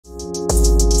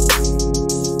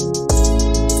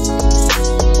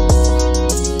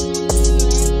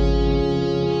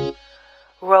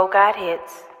Roll God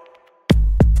Hits.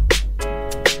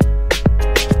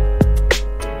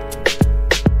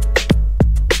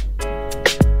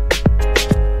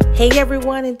 Hey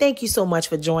everyone, and thank you so much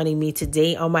for joining me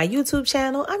today on my YouTube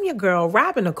channel. I'm your girl,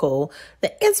 RobinicoleK,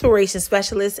 the Inspiration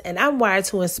Specialist, and I'm wired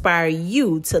to inspire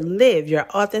you to live your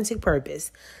authentic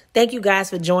purpose. Thank you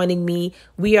guys for joining me.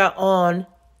 We are on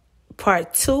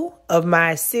part 2 of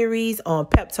my series on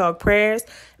Pep Talk Prayers.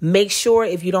 Make sure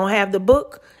if you don't have the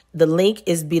book, the link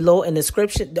is below in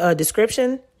the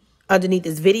description underneath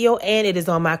this video, and it is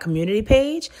on my community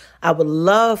page. I would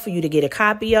love for you to get a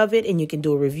copy of it, and you can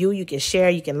do a review, you can share,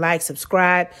 you can like,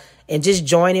 subscribe, and just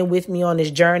join in with me on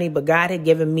this journey. But God had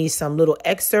given me some little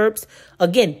excerpts.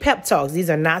 Again, pep talks. These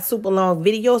are not super long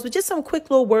videos, but just some quick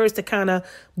little words to kind of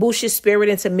boost your spirit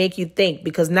and to make you think,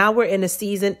 because now we're in a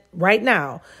season right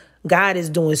now. God is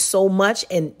doing so much,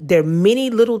 and there are many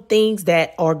little things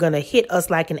that are going to hit us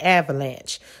like an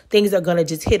avalanche. Things are going to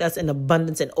just hit us in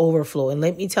abundance and overflow. And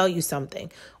let me tell you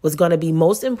something. What's going to be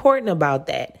most important about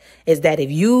that is that if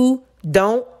you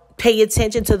don't pay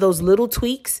attention to those little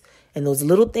tweaks and those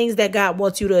little things that God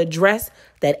wants you to address,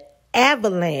 that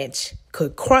avalanche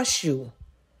could crush you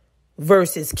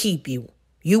versus keep you.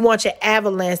 You want your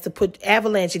avalanche to put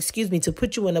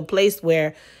you in a place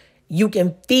where you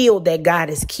can feel that God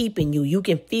is keeping you. You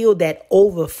can feel that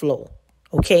overflow.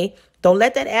 Okay? Don't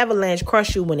let that avalanche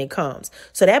crush you when it comes.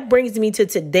 So that brings me to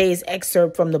today's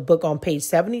excerpt from the book on page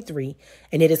 73,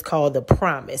 and it is called The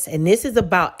Promise. And this is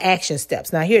about action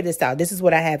steps. Now, hear this out. This is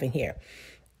what I have in here.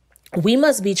 We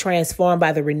must be transformed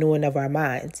by the renewing of our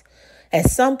minds. At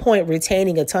some point,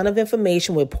 retaining a ton of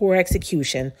information with poor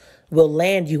execution will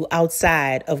land you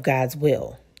outside of God's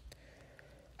will.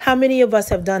 How many of us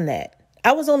have done that?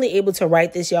 I was only able to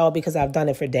write this, y'all, because I've done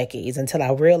it for decades until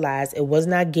I realized it was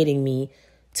not getting me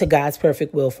to God's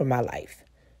perfect will for my life.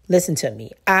 Listen to me.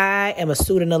 I am a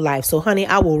student of life. So, honey,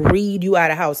 I will read you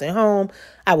out of house and home.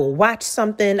 I will watch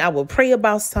something. I will pray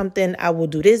about something. I will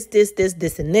do this,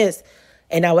 and this.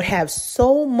 And I would have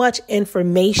so much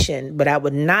information, but I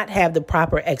would not have the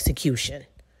proper execution.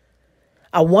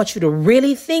 I want you to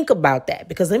really think about that,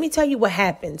 because let me tell you what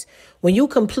happens when you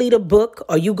complete a book,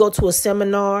 or you go to a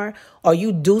seminar, or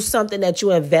you do something that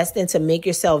you invest in to make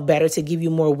yourself better, to give you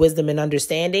more wisdom and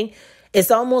understanding.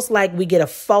 It's almost like we get a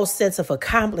false sense of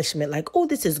accomplishment, like, oh,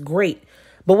 this is great.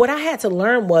 But what I had to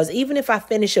learn was, even if I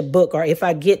finish a book, or if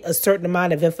I get a certain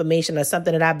amount of information or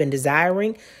something that I've been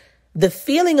desiring, the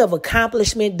feeling of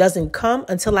accomplishment doesn't come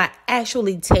until I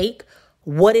actually take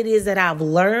what it is that I've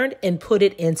learned and put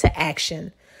it into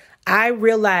action. I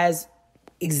realized,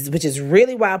 which is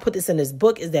really why I put this in this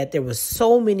book, is that there were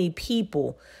so many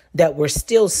people that were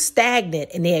still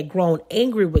stagnant, and they had grown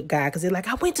angry with God because they're like,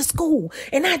 I went to school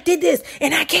and I did this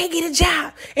and I can't get a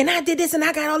job, and I did this and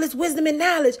I got all this wisdom and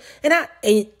knowledge,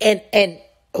 and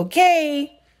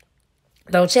okay,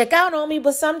 don't check out on me,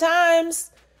 but sometimes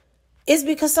it's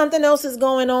because something else is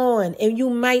going on, and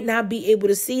you might not be able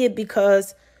to see it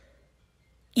because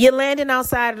you're landing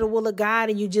outside of the will of God,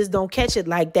 and you just don't catch it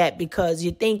like that because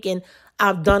you're thinking,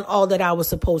 I've done all that I was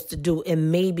supposed to do,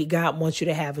 and maybe God wants you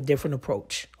to have a different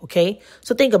approach. Okay,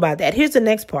 so think about that. Here's the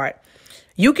next part.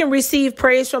 You can receive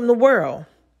praise from the world,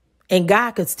 and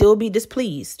God could still be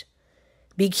displeased.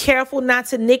 Be careful not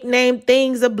to nickname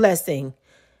things a blessing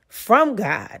from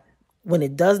God when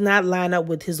it does not line up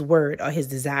with his word or his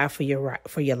desire for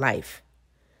your life.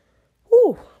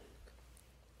 Whew.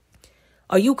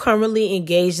 Are you currently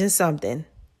engaged in something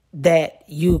that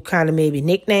you kind of maybe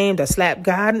nicknamed or slapped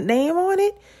God's name on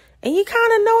it, and you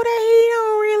kind of know that he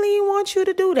don't really want you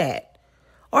to do that,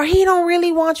 or he don't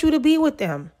really want you to be with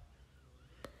them?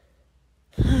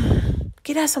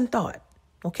 Give that some thought,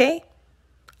 okay?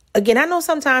 Again, I know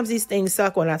sometimes these things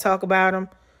suck when I talk about them,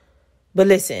 but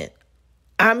listen,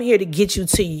 I'm here to get you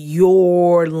to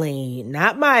your lane,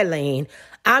 not my lane.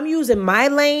 I'm using my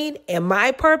lane and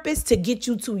my purpose to get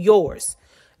you to yours,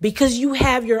 because you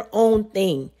have your own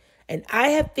thing. And I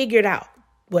have figured out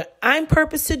what I'm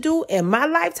purposed to do in my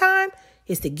lifetime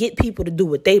is to get people to do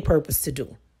what they purpose to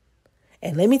do.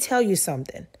 And let me tell you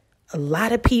something. A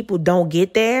lot of people don't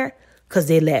get there because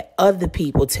they let other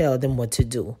people tell them what to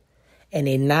do. And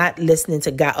they're not listening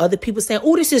to God. Other people saying,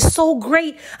 oh, this is so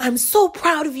great. I'm so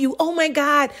proud of you. Oh, my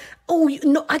God. Oh,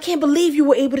 I can't believe you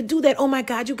were able to do that. Oh, my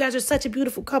God, you guys are such a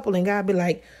beautiful couple. And God be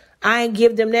like, I ain't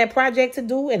give them that project to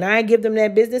do, and I ain't give them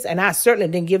that business, and I certainly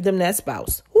didn't give them that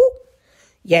spouse. Woo.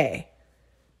 Yeah.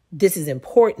 This is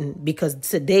important because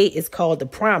today is called the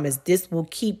promise. This will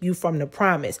keep you from the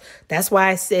promise. That's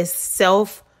why it says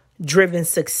self self-driven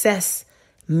success.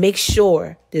 Make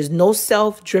sure there's no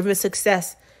self-driven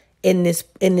success in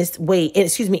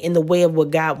the way of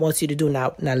what God wants you to do.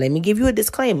 Now let me give you a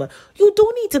disclaimer. You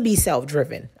do need to be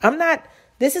self-driven.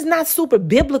 This is not super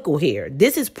biblical here.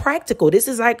 This is practical. This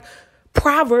is like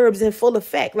Proverbs in full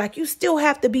effect. Like, you still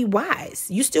have to be wise.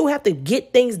 You still have to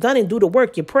get things done and do the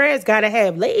work. Your prayers got to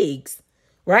have legs,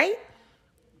 right?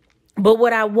 But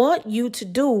what I want you to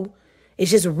do is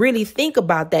just really think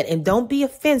about that, and don't be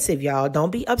offensive, y'all.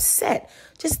 Don't be upset.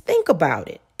 Just think about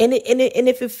it. And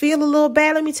if it feel a little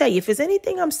bad, let me tell you, if it's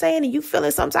anything I'm saying and you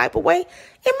feeling some type of way,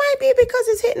 it might be because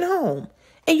it's hitting home.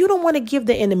 And you don't want to give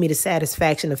the enemy the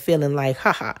satisfaction of feeling like,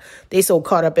 they so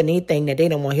caught up in anything that they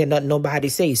don't want to hear nothing nobody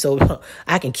say. So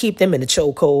I can keep them in the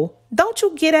chokehold. Don't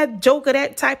you get that joker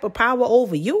that type of power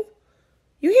over you?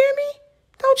 You hear me?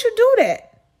 Don't you do that.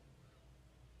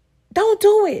 Don't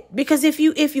do it. Because if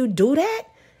you do that,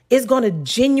 it's going to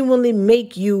genuinely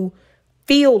make you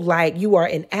feel like you are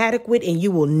inadequate and you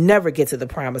will never get to the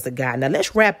promise of God. Now,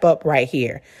 let's wrap up right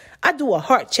here. I do a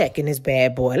heart check in this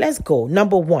bad boy. Let's go.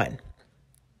 Number 1.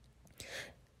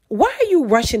 Why are you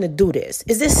rushing to do this?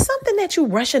 Is this something that you're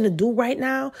rushing to do right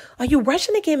now? Are you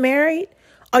rushing to get married?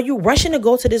 Are you rushing to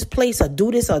go to this place or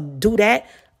do this or do that?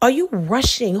 Are you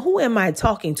rushing? Who am I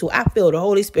talking to? I feel the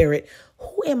Holy Spirit.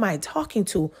 Who am I talking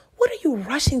to? What are you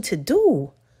rushing to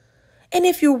do? And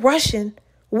if you're rushing,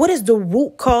 what is the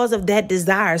root cause of that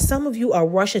desire? Some of you are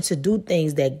rushing to do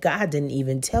things that God didn't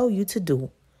even tell you to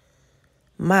do.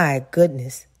 My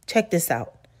goodness. Check this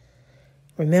out.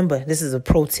 Remember, this is a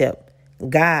pro tip.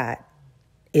 God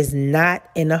is not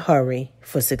in a hurry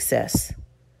for success.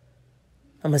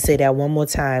 I'm going to say that one more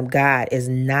time. God is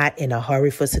not in a hurry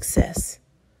for success.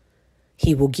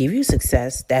 He will give you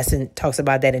success. Talks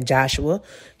about that in Joshua.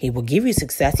 He will give you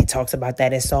success. He talks about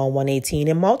that in Psalm 118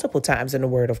 and multiple times in the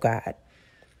Word of God.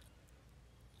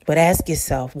 But ask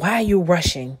yourself, why are you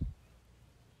rushing?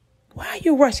 Why are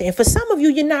you rushing? And for some of you,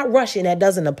 you're not rushing. That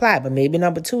doesn't apply, but maybe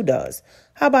number 2 does.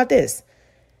 How about this?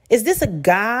 Is this a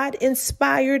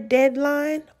God-inspired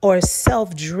deadline or a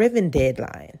self-driven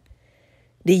deadline?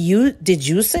 Did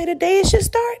you say the day it should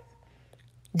start?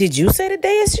 Did you say the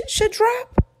day it should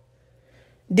drop?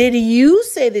 Did you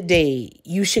say the day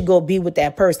you should go be with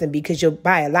that person because your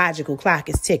biological clock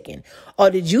is ticking? Or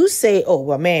did you say, oh,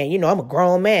 well, man, I'm a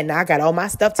grown man. Now I got all my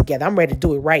stuff together. I'm ready to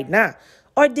do it right now.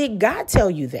 Or did God tell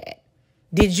you that?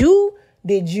 Did you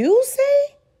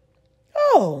say,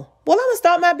 oh, well, I'm going to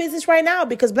start my business right now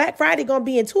because Black Friday going to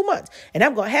be in 2 months and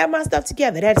I'm going to have my stuff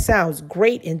together. That sounds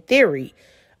great in theory.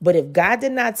 But if God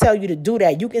did not tell you to do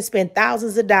that, you can spend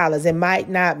thousands of dollars and might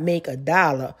not make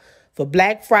 $1 for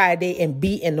Black Friday and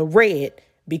be in the red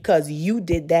because you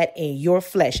did that in your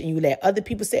flesh and you let other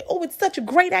people say, oh, it's such a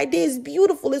great idea. It's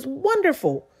beautiful. It's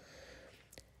wonderful.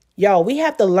 Y'all, we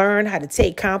have to learn how to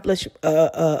take compliments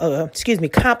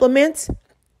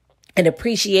and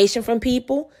appreciation from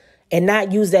people and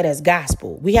not use that as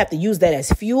gospel. We have to use that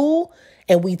as fuel.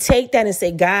 And we take that and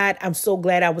say, God, I'm so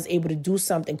glad I was able to do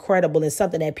something credible and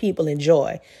something that people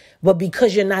enjoy. But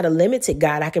because you're not a limited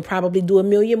God, I could probably do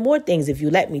 1,000,000 more things if you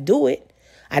let me do it.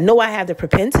 I know I have the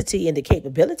propensity and the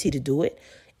capability to do it.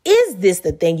 Is this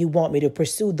the thing you want me to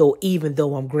pursue, though, even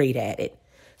though I'm great at it?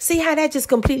 See how that just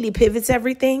completely pivots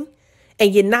everything?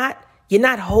 And you're not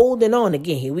holding on.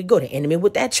 Again, here we go, the enemy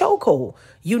with that chokehold.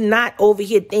 You're not over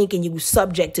here thinking you're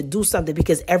subject to do something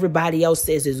because everybody else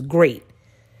says it's great.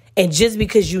 And just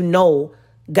because you know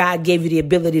God gave you the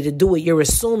ability to do it, you're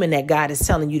assuming that God is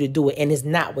telling you to do it, and it's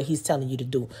not what he's telling you to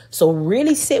do. So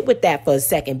really sit with that for a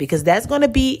second, because that's going to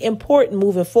be important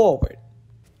moving forward.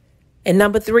 And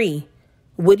number 3,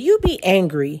 would you be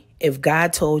angry if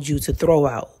God told you to throw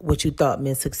out what you thought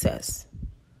meant success?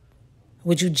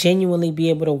 Would you genuinely be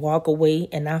able to walk away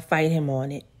and not fight him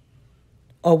on it?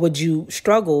 Or would you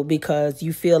struggle because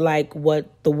you feel like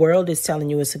what the world is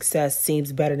telling you is success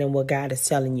seems better than what God is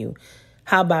telling you?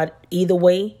 How about either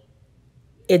way?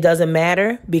 It doesn't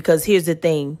matter, because here's the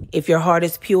thing. If your heart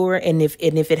is pure and if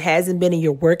it hasn't been and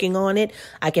you're working on it,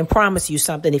 I can promise you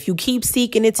something. If you keep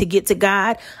seeking it to get to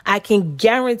God, I can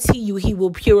guarantee you he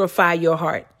will purify your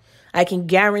heart. I can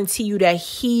guarantee you that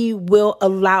he will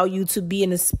allow you to be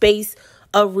in a space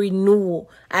of renewal.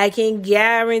 I can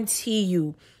guarantee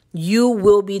you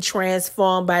will be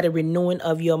transformed by the renewing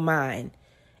of your mind.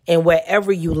 And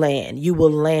wherever you land, you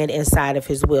will land inside of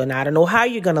his will. Now, I don't know how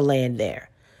you're going to land there,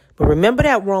 but remember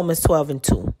that Romans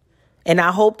 12:2. And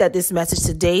I hope that this message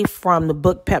today from the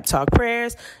book Pep Talk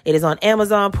Prayers, it is on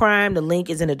Amazon Prime. The link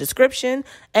is in the description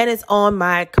and it's on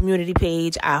my community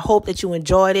page. I hope that you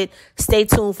enjoyed it. Stay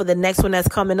tuned for the next one that's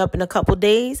coming up in a couple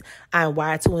days. I'm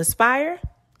Wired to Inspire,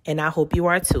 and I hope you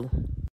are too.